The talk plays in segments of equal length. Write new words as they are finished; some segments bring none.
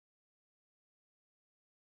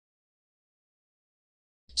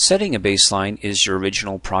Setting a baseline is your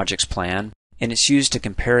original project's plan, and it's used to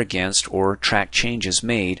compare against or track changes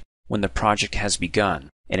made when the project has begun.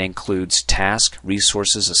 It includes tasks,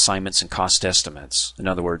 resources, assignments, and cost estimates. In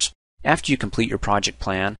other words, after you complete your project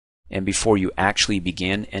plan and before you actually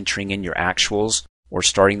begin entering in your actuals or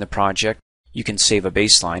starting the project, you can save a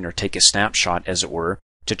baseline or take a snapshot, as it were,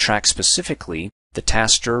 to track specifically the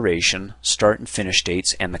task duration, start and finish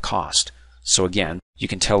dates, and the cost. So again, you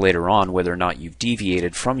can tell later on whether or not you've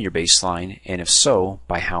deviated from your baseline, and if so,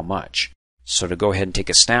 by how much. So to go ahead and take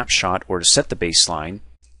a snapshot or to set the baseline,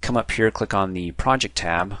 come up here, click on the Project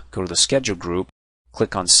tab, go to the Schedule group,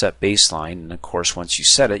 click on Set Baseline, and of course once you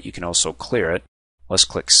set it, you can also clear it. Let's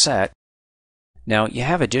click Set. Now you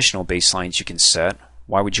have additional baselines you can set.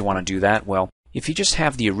 Why would you want to do that? Well, if you just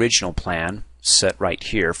have the original plan set right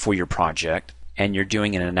here for your project, and you're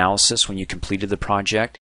doing an analysis when you completed the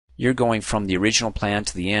project, you're going from the original plan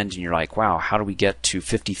to the end and you're like, wow, how do we get to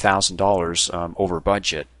 $50,000 over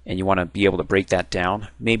budget? And you want to be able to break that down.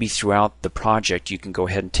 Maybe throughout the project you can go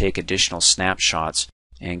ahead and take additional snapshots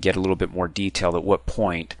and get a little bit more detail at what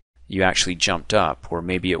point you actually jumped up, or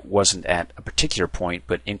maybe it wasn't at a particular point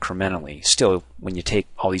but incrementally. Still, when you take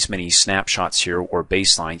all these many snapshots here or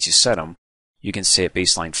baselines, you set them, you can say at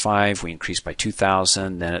baseline 5 we increased by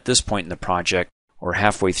 2,000, then at this point in the project or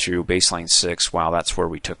halfway through baseline 6, wow, that's where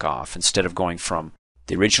we took off. Instead of going from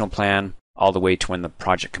the original plan all the way to when the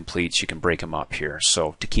project completes, you can break them up here.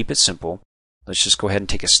 So to keep it simple, let's just go ahead and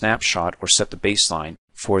take a snapshot or set the baseline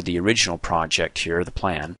for the original project here, the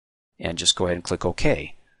plan, and just go ahead and click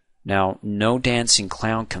OK. Now, no dancing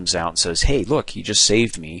clown comes out and says, hey, look, you just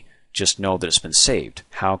saved me. Just know that it's been saved.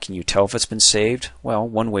 How can you tell if it's been saved? Well,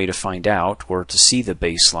 one way to find out or to see the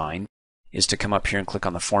baseline is to come up here and click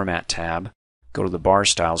on the Format tab, go to the Bar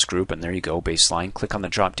Styles group, and there you go, baseline. Click on the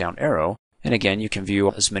drop-down arrow, and again, you can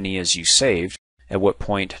view as many as you saved at what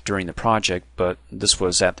point during the project, but this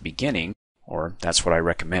was at the beginning, or that's what I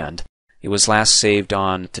recommend. It was last saved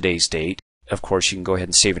on today's date. Of course, you can go ahead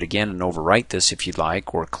and save it again and overwrite this if you'd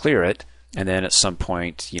like, or clear it, and then at some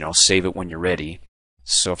point, save it when you're ready.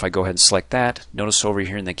 So if I go ahead and select that, notice over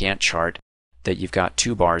here in the Gantt chart that you've got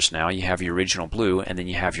two bars now. You have your original blue, and then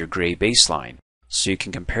you have your gray baseline. So you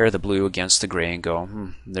can compare the blue against the gray and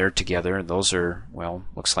go, they're together. Those are, well,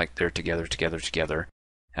 looks like they're together, together,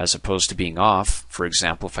 as opposed to being off. For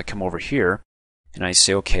example, if I come over here and I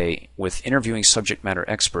say, okay, with interviewing subject matter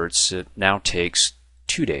experts, it now takes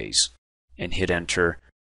 2 days, and hit enter.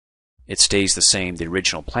 It stays the same, the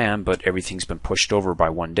original plan, but everything's been pushed over by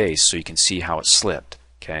 1 day, so you can see how it slipped.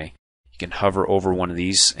 Okay, you can hover over one of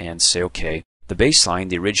these and say, okay, the baseline,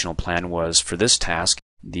 the original plan was for this task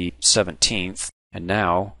the 17th, and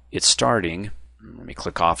now it's starting, let me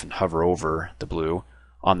click off and hover over the blue,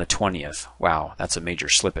 on the 20th. Wow, that's a major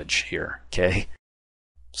slippage here. Okay,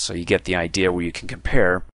 so you get the idea where you can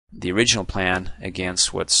compare the original plan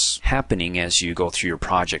against what's happening as you go through your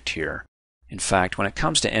project here. In fact, when it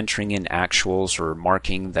comes to entering in actuals or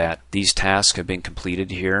marking that these tasks have been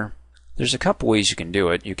completed here, there's a couple ways you can do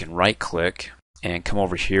it. You can right-click and come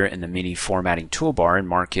over here in the mini formatting toolbar and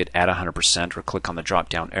mark it at 100%, or click on the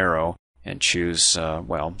drop-down arrow and choose,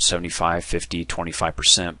 well, 75, 50,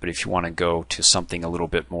 25%. But if you want to go to something a little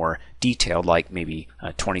bit more detailed, like maybe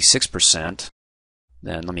 26%,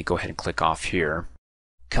 then let me go ahead and click off here.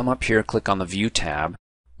 Come up here, click on the View tab.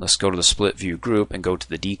 Let's go to the Split View group and go to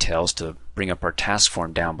the details to bring up our task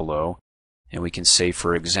form down below. And we can say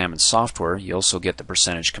for Examine Software, you also get the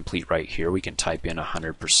percentage complete right here. We can type in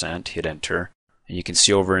 100%, hit enter. And you can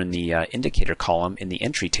see over in the indicator column in the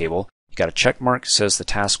entry table, you got a check mark that says the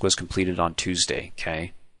task was completed on Tuesday.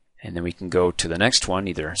 Okay, and then we can go to the next one,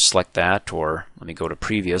 either select that or let me go to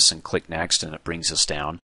Previous and click Next, and it brings us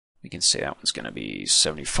down. We can say that one's going to be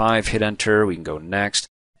 75, hit enter. We can go Next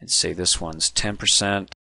and say this one's 10%,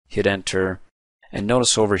 hit enter. And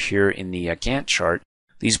notice over here in the Gantt chart,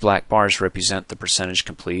 these black bars represent the percentage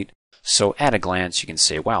complete. So at a glance you can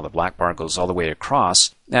say, wow, the black bar goes all the way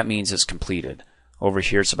across. That means it's completed. Over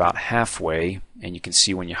here it's about halfway, and you can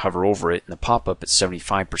see when you hover over it in the pop-up it's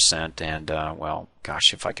 75%, and well,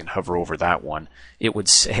 gosh, if I can hover over that one, it would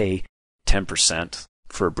say 10%.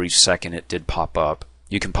 For a brief second it did pop up.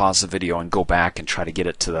 You can pause the video and go back and try to get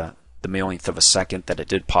it to the millionth of a second that it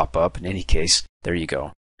did pop up. In any case, there you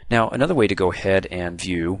go. Now, another way to go ahead and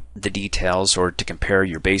view the details or to compare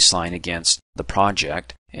your baseline against the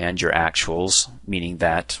project and your actuals, meaning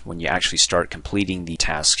that when you actually start completing the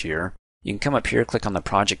task here, you can come up here, click on the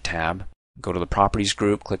Project tab, go to the Properties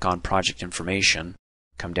group, click on Project Information,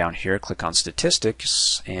 come down here, click on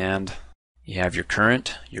Statistics, and you have your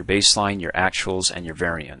current, your baseline, your actuals, and your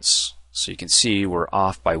variance. So you can see we're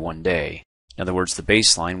off by 1 day. In other words, the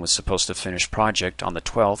baseline was supposed to finish project on the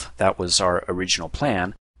 12th. That was our original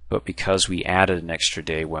plan, but because we added an extra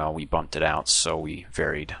day, well, we bumped it out, so we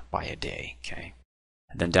varied by a day. Okay.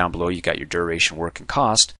 And then down below you got your duration, work, and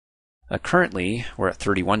cost. Currently, we're at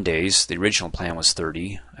 31 days. The original plan was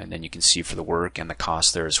 30, and then you can see for the work and the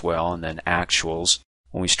cost there as well. And then actuals,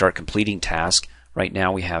 when we start completing task, right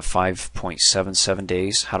now we have 5.77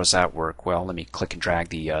 days. How does that work? Well, let me click and drag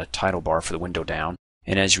the title bar for the window down.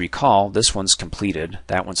 And as you recall, this one's completed.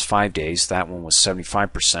 That one's 5 days. That one was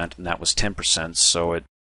 75%, and that was 10%. So it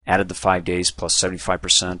added the 5 days plus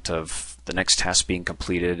 75% of the next task being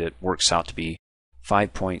completed. It works out to be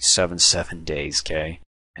 5.77 days, okay?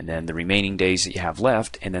 And then the remaining days that you have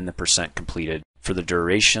left, and then the percent completed for the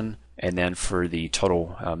duration, and then for the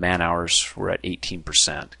total man hours, we're at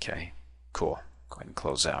 18%. Okay, cool. Go ahead and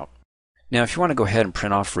close out. Now, if you want to go ahead and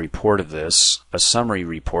print off a report of this, a summary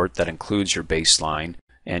report that includes your baseline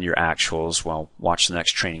and your actuals, well, watch the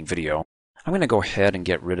next training video. I'm going to go ahead and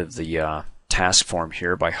get rid of the task form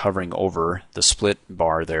here by hovering over the split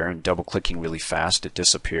bar there and double-clicking really fast. It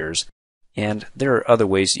disappears. And there are other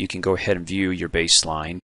ways that you can go ahead and view your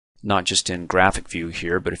baseline, not just in graphic view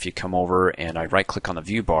here, but if you come over and I right-click on the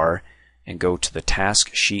view bar and go to the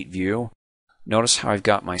task sheet view, notice how I've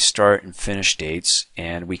got my start and finish dates,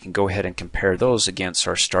 and we can go ahead and compare those against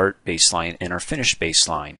our start baseline and our finish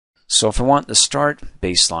baseline. So if I want the start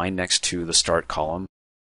baseline next to the start column,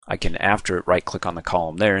 I can, after it, right-click on the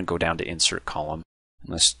column there and go down to insert column.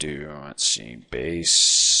 Let's see,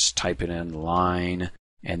 base, type it in, line.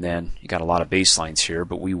 And then you got a lot of baselines here,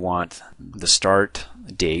 but we want the start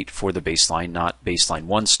date for the baseline, not baseline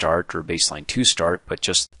 1 start or baseline 2 start, but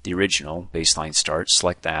just the original baseline start.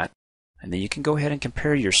 Select that. And then you can go ahead and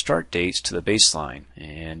compare your start dates to the baseline.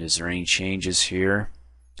 And is there any changes here?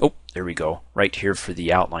 Oh, there we go. Right here for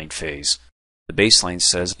the outline phase. The baseline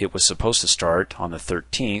says it was supposed to start on the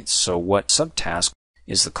 13th, so what subtask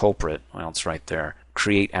is the culprit? Well, it's right there.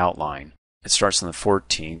 Create outline. It starts on the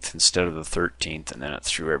 14th instead of the 13th, and then it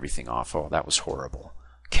threw everything off. Oh, that was horrible.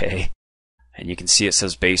 Okay. And you can see it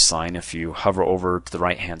says baseline. If you hover over to the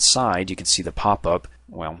right-hand side, you can see the pop-up.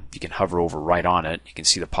 Well, you can hover over right on it. You can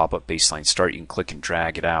see the pop-up baseline start. You can click and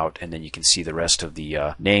drag it out, and then you can see the rest of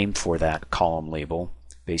the name for that column label,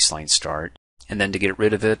 baseline start. And then to get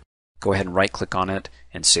rid of it, go ahead and right-click on it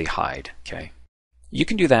and say hide. Okay. You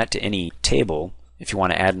can do that to any table. If you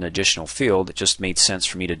want to add an additional field, it just made sense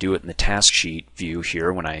for me to do it in the task sheet view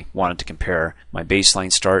here when I wanted to compare my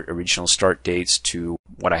baseline start, original start dates to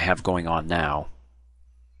what I have going on now.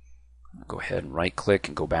 I'll go ahead and right click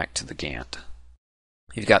and go back to the Gantt.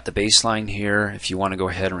 You've got the baseline here. If you want to go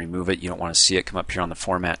ahead and remove it, you don't want to see it, come up here on the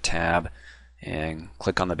Format tab and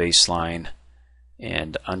click on the baseline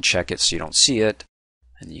and uncheck it so you don't see it.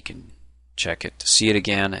 And you can check it to see it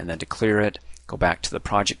again, and then to clear it, go back to the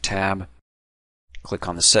Project tab. Click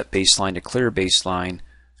on the Set Baseline to clear baseline,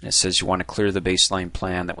 and it says you want to clear the baseline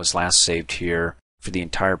plan that was last saved here for the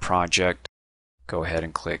entire project. Go ahead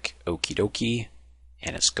and click Okie dokie,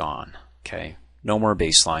 and it's gone. Okay, no more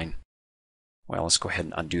baseline. Well, let's go ahead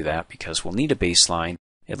and undo that because we'll need a baseline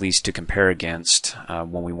at least to compare against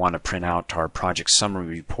when we want to print out our project summary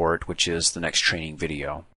report, which is the next training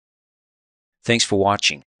video. Thanks for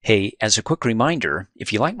watching. Hey, as a quick reminder,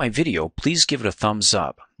 if you like my video, please give it a thumbs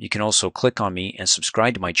up. You can also click on me and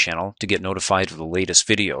subscribe to my channel to get notified of the latest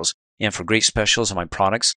videos. And for great specials on my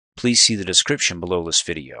products, please see the description below this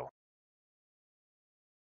video.